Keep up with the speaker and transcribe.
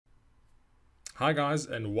Hi guys,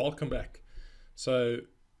 and welcome back. So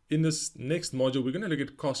in this next module we're going to look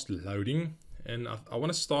at cost loading, and I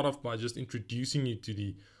want to start off by just introducing you to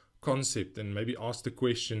the concept and maybe ask the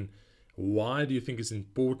question, why do you think it's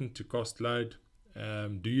important to cost load?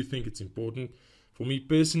 Do you think it's important? For me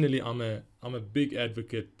personally, I'm a big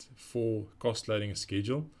advocate for cost loading a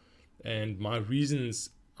schedule, and my reasons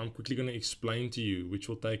I'm quickly going to explain to you, which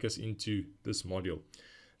will take us into this module.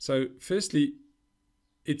 So firstly,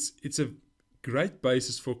 it's a great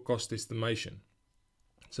basis for cost estimation.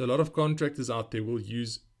 So a lot of contractors out there will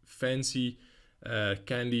use fancy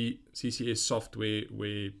candy CCS software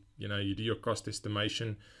where you do your cost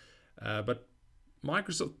estimation, but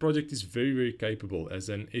Microsoft Project is very capable as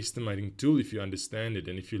an estimating tool if you understand it,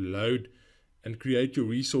 and if you load and create your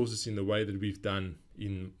resources in the way that we've done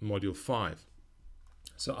in module 5.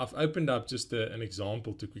 So I've opened up just an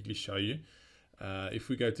example to quickly show you. If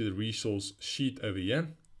we go to the resource sheet over here,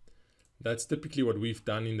 that's typically what we've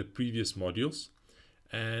done in the previous modules,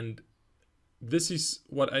 and this is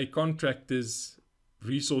what a contractor's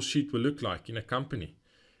resource sheet will look like in a company.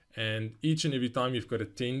 And each and every time you've got a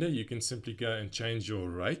tender, you can simply go and change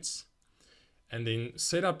your rates and then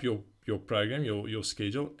set up your program, your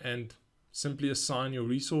schedule, and simply assign your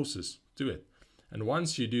resources to it. And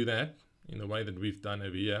once you do that in the way that we've done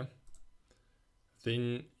over here,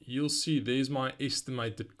 then you'll see there's my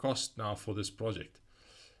estimated cost now for this project.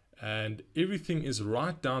 And everything is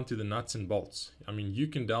right down to the nuts and bolts. I mean, you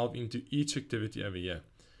can delve into each activity over here,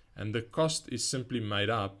 and the cost is simply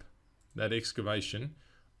made up, that excavation,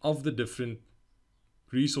 of the different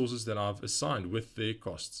resources that I've assigned with their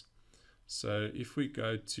costs. So if we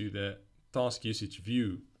go to the task usage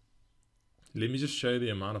view, let me just show you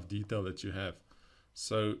the amount of detail that you have.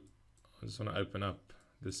 So I just want to open up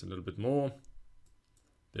this a little bit more.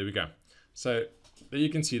 There we go. So there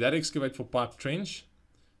you can see that excavate for pipe trench.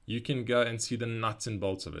 You can go and see the nuts and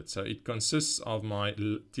bolts of it. So it consists of my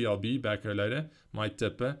TLB backhoe loader, my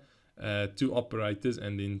tipper, 2 operators,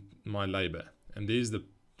 and then my labor. And there's the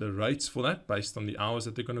rates for that based on the hours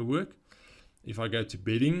that they're going to work. If I go to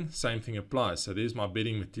bedding, same thing applies. So there's my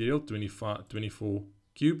bedding material, 24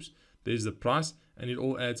 cubes. There's the price, and it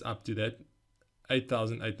all adds up to that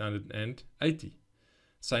 8,880.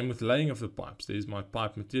 Same with laying of the pipes. There's my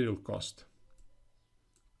pipe material cost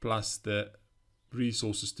plus the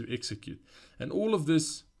resources to execute, and all of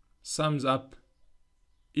this sums up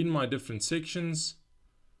in my different sections,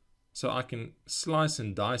 so I can slice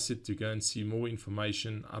and dice it to go and see more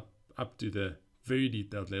information up to the very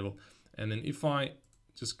detailed level. And then if I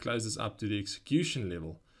just close this up to the execution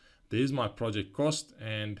level, there's my project cost.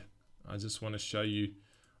 And I just want to show you,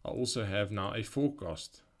 I also have now a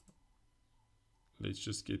forecast. Let's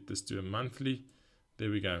just get this to a monthly. There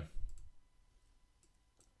we go.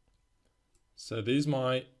 So there's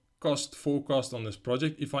my cost forecast on this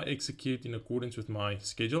project. If I execute in accordance with my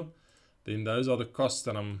schedule, then those are the costs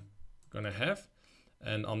that I'm going to have.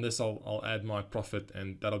 And on this, I'll add my profit,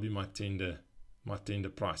 and that'll be my tender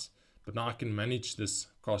price. But now I can manage this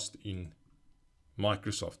cost in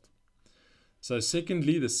Microsoft. So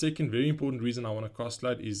secondly, the second very important reason I want to cost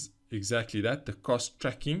load is exactly that, the cost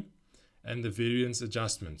tracking and the variance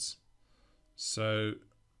adjustments. So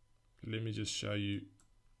let me just show you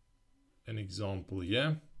an example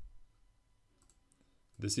here.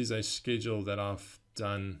 This is a schedule that I've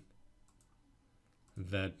done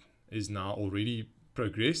that is now already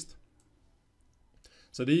progressed.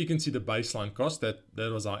 So there you can see the baseline cost. That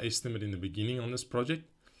was our estimate in the beginning on this project,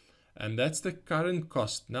 and that's the current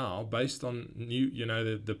cost now based on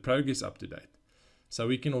the progress up to date. So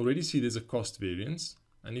we can already see there's a cost variance.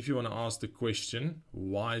 And if you want to ask the question,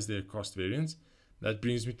 why is there a cost variance, that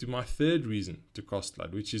brings me to my third reason to cost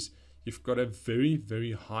load, which is you've got a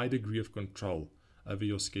very high degree of control over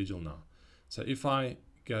your schedule now. So if I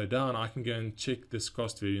go down, I can go and check this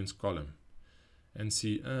cost variance column and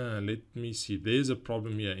see, let me see, there's a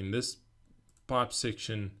problem here in this pipe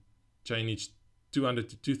section, chainage 200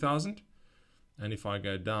 to 2000. And if I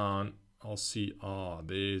go down, I'll see,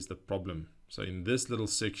 there's the problem. So in this little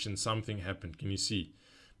section, something happened. Can you see?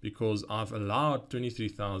 Because I've allowed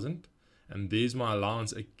 23,000, and there's my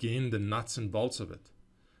allowance again, the nuts and bolts of it.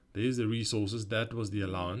 There's the resources, that was the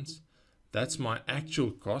allowance. That's my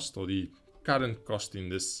actual cost, or the current cost in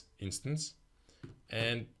this instance.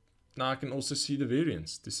 And now I can also see the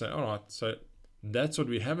variance to say, all right, so that's what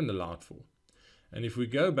we haven't allowed for. And if we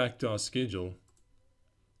go back to our schedule,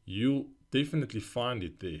 you'll definitely find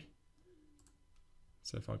it there.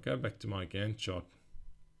 So if I go back to my Gantt chart,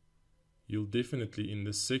 you'll definitely in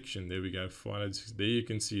this section, there we go, there you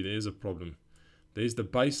can see there's a problem. There's the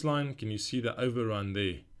baseline. Can you see the overrun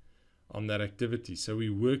there on that activity? So we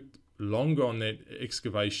worked longer on that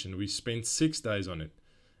excavation. We spent 6 days on it.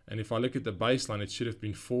 And if I look at the baseline, it should have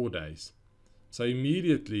been 4 days. So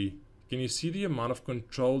immediately, can you see the amount of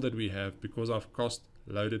control that we have because I've cost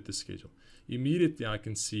loaded the schedule? Immediately I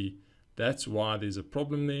can see that's why there's a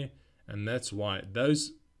problem there, and that's why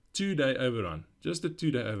those 2-day overrun, just a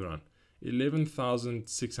 2-day overrun,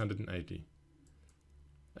 11,680.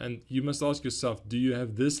 And you must ask yourself, do you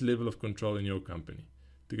have this level of control in your company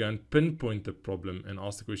to go and pinpoint the problem and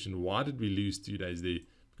ask the question, why did we lose 2 days there?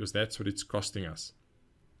 Because that's what it's costing us.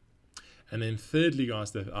 And then thirdly,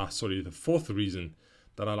 guys, the fourth reason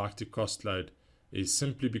that I like to cost load is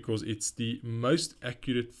simply because it's the most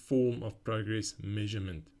accurate form of progress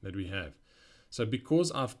measurement that we have. So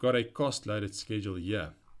because I've got a cost loaded schedule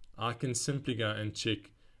here, I can simply go and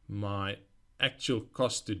check my actual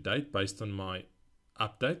cost to date based on my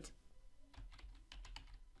update.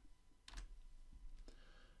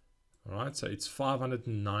 All right, so it's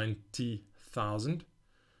 590,000.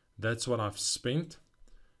 That's what I've spent.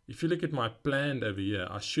 If you look at my planned over here,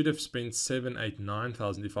 I should have spent 7, 8,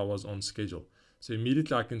 9,000 if I was on schedule. So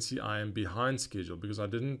immediately I can see I am behind schedule because I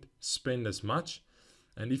didn't spend as much.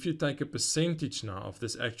 And if you take a percentage now of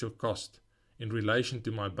this actual cost in relation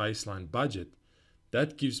to my baseline budget,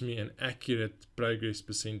 that gives me an accurate progress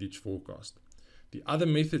percentage forecast. The other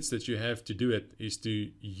methods that you have to do it is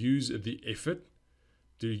to use the effort,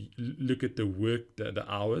 to look at the work, the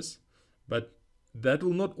hours, but that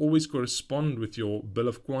will not always correspond with your bill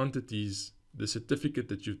of quantities, the certificate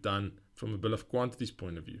that you've done from a bill of quantities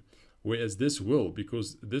point of view. Whereas this will,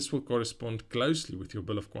 because this will correspond closely with your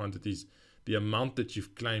bill of quantities, the amount that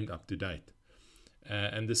you've claimed up to date.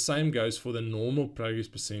 And the same goes for the normal progress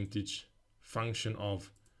percentage function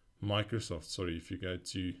of Microsoft. Sorry, if you go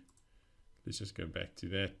to, let's just go back to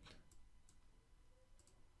that.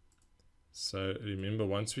 So remember,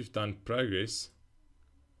 once we've done progress,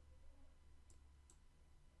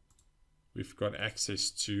 we've got access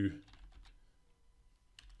to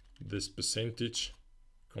this percentage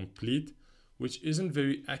complete, which isn't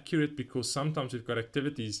very accurate because sometimes we've got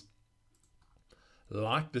activities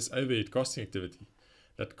like this overhead costing activity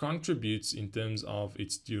that contributes in terms of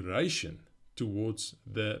its duration towards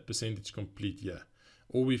the percentage complete year.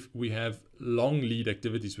 Or we have long lead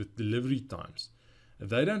activities with delivery times.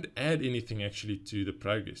 They don't add anything actually to the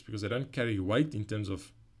progress because they don't carry weight in terms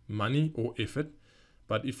of money or effort.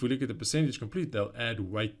 But if we look at the percentage complete, they'll add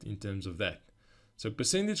weight in terms of that. So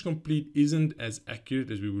percentage complete isn't as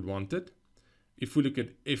accurate as we would want it. If we look at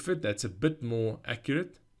effort, that's a bit more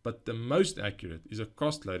accurate, but the most accurate is a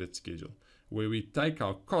cost loaded schedule where we take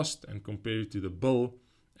our cost and compare it to the bill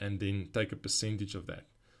and then take a percentage of that.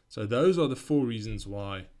 So those are the 4 reasons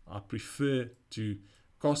why I prefer to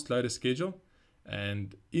cost load a schedule.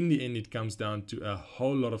 And in the end, it comes down to a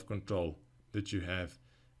whole lot of control that you have.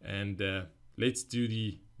 And let's do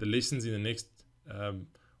the lessons in the next,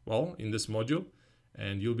 in this module,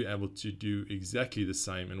 and you'll be able to do exactly the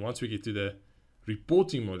same. And once we get to the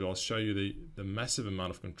reporting module, I'll show you the massive amount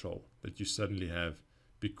of control that you suddenly have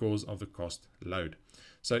because of the cost load.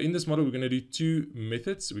 So in this model, we're going to do 2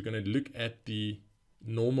 methods. We're going to look at the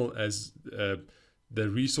normal as the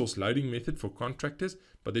resource loading method for contractors,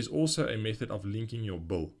 but there's also a method of linking your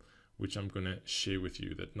bill, which I'm going to share with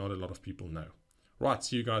you that not a lot of people know. Right,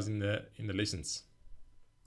 see you guys in the lessons.